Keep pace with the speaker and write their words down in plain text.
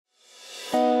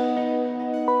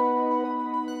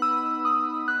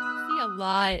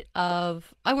I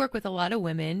work with a lot of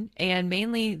women, and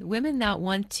mainly women that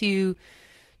want to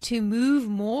move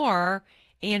more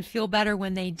and feel better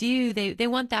when they do. They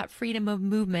want that freedom of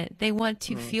movement. They want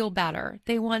to feel better.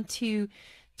 They want to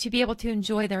be able to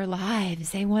enjoy their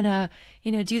lives. They want to,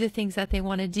 do the things that they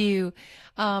want to do.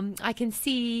 I can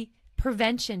see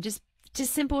prevention, just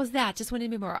simple as that. Just want to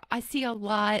be more. I see a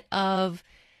lot of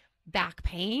back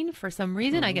pain for some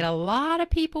reason. I get a lot of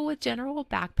people with general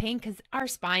back pain because our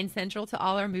spine's central to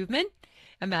all our movement.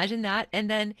 Imagine that. And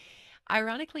then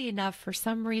ironically enough, for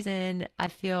some reason, I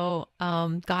feel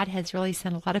God has really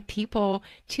sent a lot of people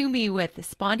to me with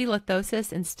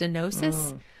spondylolisthesis and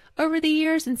stenosis over the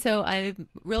years. And so I'm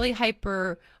really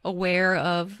hyper aware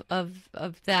of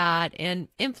that. And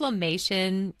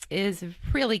inflammation is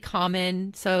really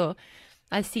common. So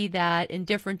I see that in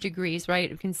different degrees, right?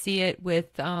 You can see it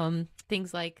with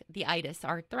things like the itis,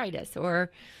 arthritis,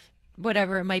 or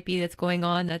whatever it might be that's going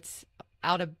on that's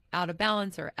out of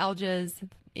balance, or algias,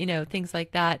 things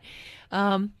like that.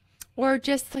 Or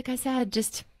just, like I said,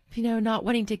 just, not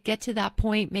wanting to get to that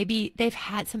point. Maybe they've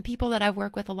had some people that I've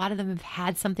worked with, a lot of them have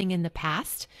had something in the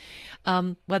past,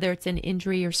 whether it's an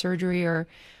injury or surgery or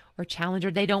challenge,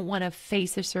 or they don't want to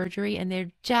face a surgery and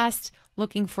they're just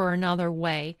looking for another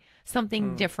way,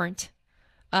 something different,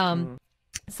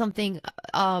 something,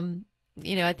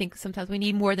 I think sometimes we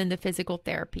need more than the physical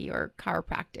therapy or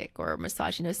chiropractic or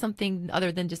massage, something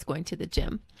other than just going to the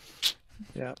gym.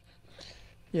 Yeah.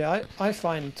 Yeah. I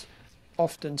find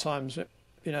oftentimes,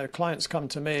 clients come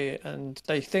to me and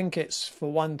they think it's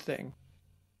for one thing,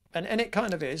 and it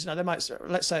kind of is. Now they might,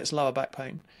 let's say it's lower back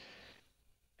pain,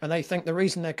 and they think the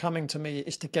reason they're coming to me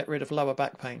is to get rid of lower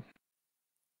back pain,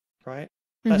 right?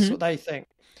 That's what they think.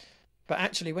 But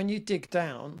actually, when you dig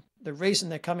down, the reason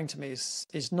they're coming to me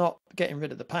is not getting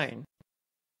rid of the pain.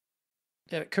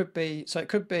 Yeah, it could be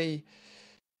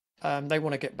they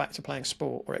want to get back to playing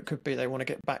sport, or it could be they want to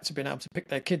get back to being able to pick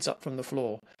their kids up from the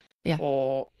floor. Yeah.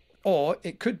 Or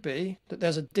it could be that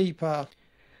there's a deeper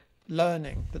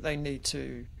learning that they need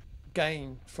to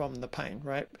gain from the pain,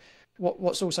 right?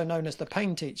 What's also known as the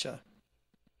pain teacher.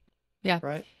 Yeah.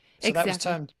 Right. So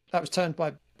exactly. that was termed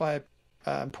by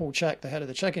Paul Chek, the head of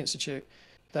the Chek Institute,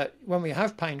 that when we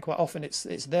have pain, quite often it's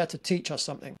there to teach us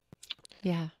something.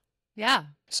 Yeah. Yeah.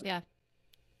 So, yeah.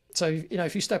 So,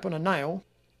 if you step on a nail,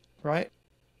 right,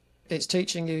 it's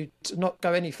teaching you to not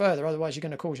go any further. Otherwise, you're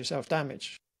going to cause yourself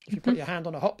damage. If you put your hand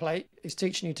on a hot plate, it's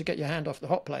teaching you to get your hand off the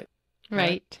hot plate.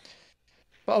 Right.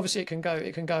 But obviously, it can go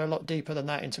a lot deeper than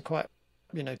that, into quite,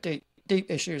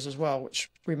 deep issues as well, which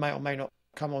we may or may not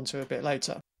come on to a bit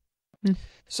later.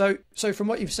 So from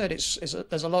what you've said,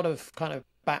 there's a lot of kind of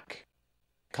back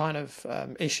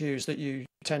issues that you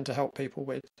tend to help people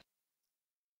with.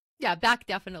 Yeah, back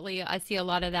definitely. I see a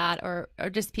lot of that, or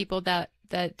just people that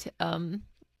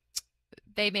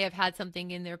they may have had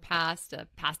something in their past, a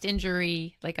past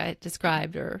injury, like I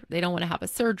described, or they don't want to have a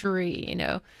surgery,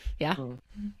 Yeah.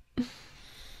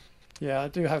 Yeah, I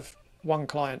do have one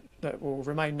client that will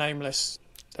remain nameless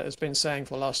that has been saying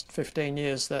for the last 15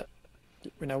 years that,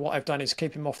 what I've done is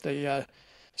keep him off the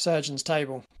surgeon's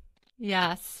table.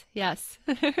 Yes.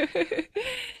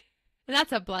 And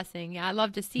that's a blessing. Yeah, I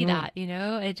love to see that,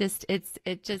 it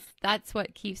just that's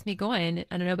what keeps me going.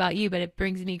 I don't know about you, but it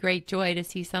brings me great joy to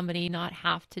see somebody not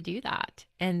have to do that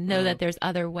and know that there's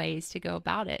other ways to go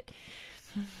about it.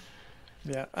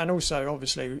 Yeah. And also,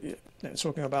 obviously,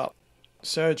 talking about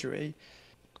surgery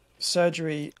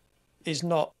is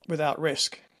not without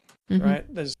risk, right?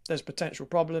 There's potential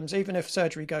problems. Even if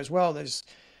surgery goes well, there's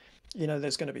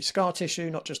going to be scar tissue,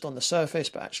 not just on the surface,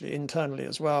 but actually internally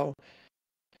as well.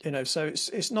 So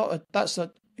it's not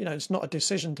a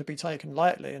decision to be taken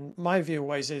lightly. And my view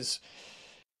always is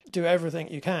do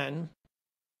everything you can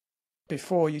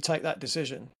before you take that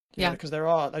decision. Because there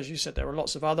are, as you said, there are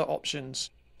lots of other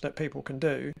options that people can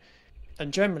do.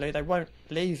 And generally they won't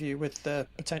leave you with the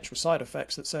potential side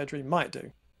effects that surgery might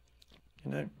do.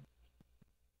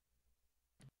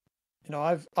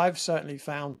 I've certainly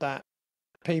found that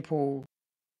people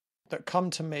that come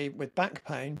to me with back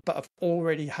pain but have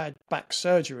already had back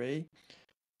surgery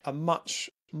are much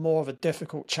more of a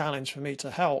difficult challenge for me to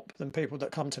help than people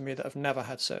that come to me that have never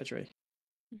had surgery.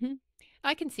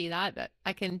 I can see that, but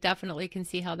I can definitely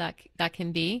see how that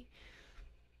can be.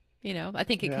 I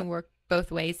think it can work both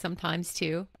ways sometimes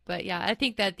too. But yeah, I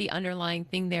think that the underlying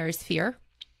thing there is fear.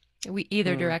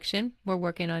 Either direction, we're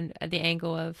working on the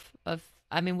angle of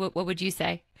I mean, what would you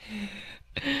say?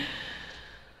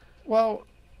 Well,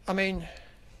 I mean,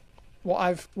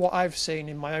 what I've seen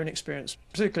in my own experience,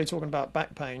 particularly talking about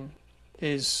back pain,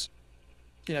 is,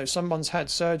 someone's had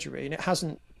surgery and it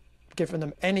hasn't given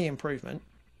them any improvement,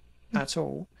 at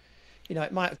all. You know,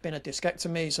 it might have been a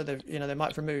discectomy, so they've, you know, they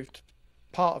might have removed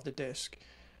part of the disc,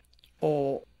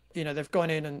 or, you know, they've gone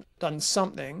in and done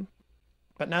something,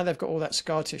 but now they've got all that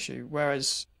scar tissue.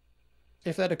 Whereas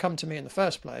if they'd have come to me in the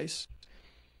first place,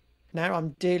 now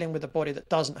I'm dealing with a body that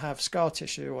doesn't have scar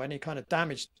tissue or any kind of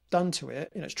damage done to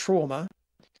it. You know, it's trauma.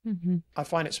 I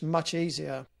find it's much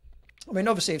easier. I mean,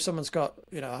 obviously, if someone's got,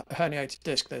 you know, a herniated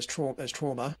disc, there's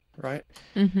trauma, right?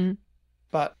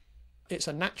 But it's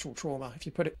a natural trauma, if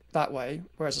you put it that way,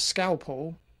 whereas a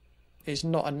scalpel is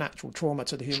not a natural trauma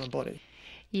to the human body.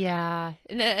 Yeah.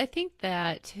 And I think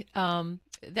that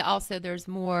also there's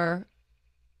more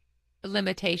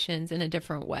limitations in a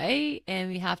different way, and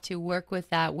we have to work with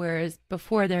that, whereas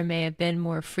before there may have been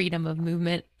more freedom of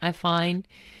movement, I find,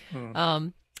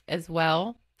 as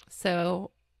well.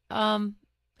 So, and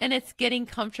it's getting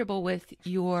comfortable with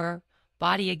your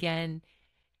body again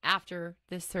after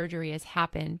this surgery has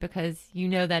happened, because you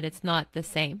know that it's not the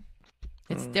same.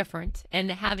 It's different, and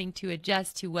having to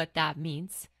adjust to what that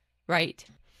means, right?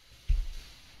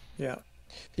 Yeah.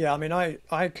 I mean,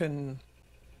 I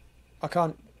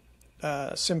can't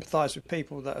sympathize with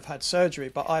people that have had surgery,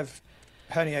 but I've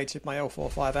herniated my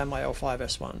L4-5 and my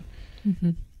L5-S1.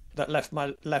 That left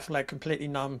my left leg completely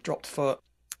numb, dropped foot,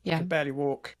 could barely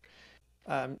walk.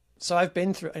 So I've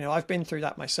been through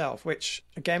that myself, which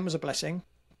again was a blessing,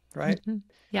 right?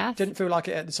 Yes. Didn't feel like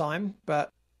it at the time, but,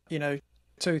 you know,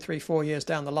 2, 3, 4 years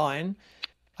down the line,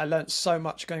 I learned so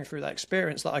much going through that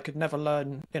experience that I could never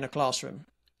learn in a classroom.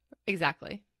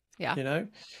 Exactly. Yeah. You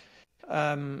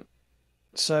know,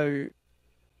 so,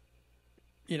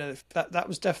 you know, that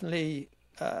was definitely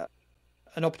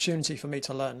an opportunity for me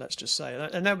to learn, let's just say.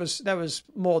 And there was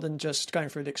more than just going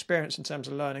through the experience in terms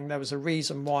of learning. There was a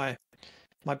reason why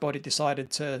my body decided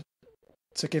to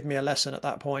give me a lesson at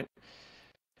that point.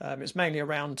 It's mainly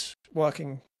around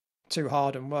working too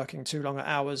hard and working too long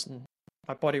hours, and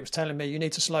my body was telling me you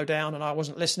need to slow down, and I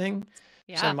wasn't listening.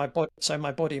 So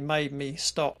my body made me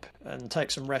stop and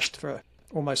take some rest for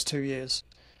almost 2 years.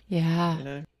 Yeah. You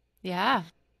know. Yeah.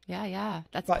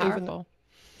 That's powerful.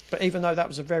 But even though that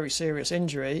was a very serious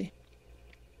injury,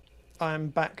 I'm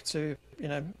back to, you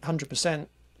know, 100%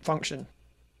 function.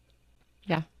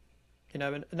 Yeah. You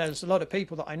know, and there's a lot of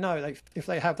people that I know, if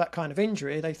they have that kind of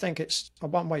injury, they think it's a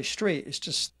one-way street. It's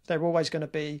just they're always going to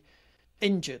be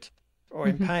injured or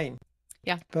in pain.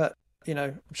 Yeah. But, you know,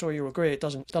 I'm sure you'll agree it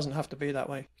doesn't have to be that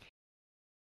way.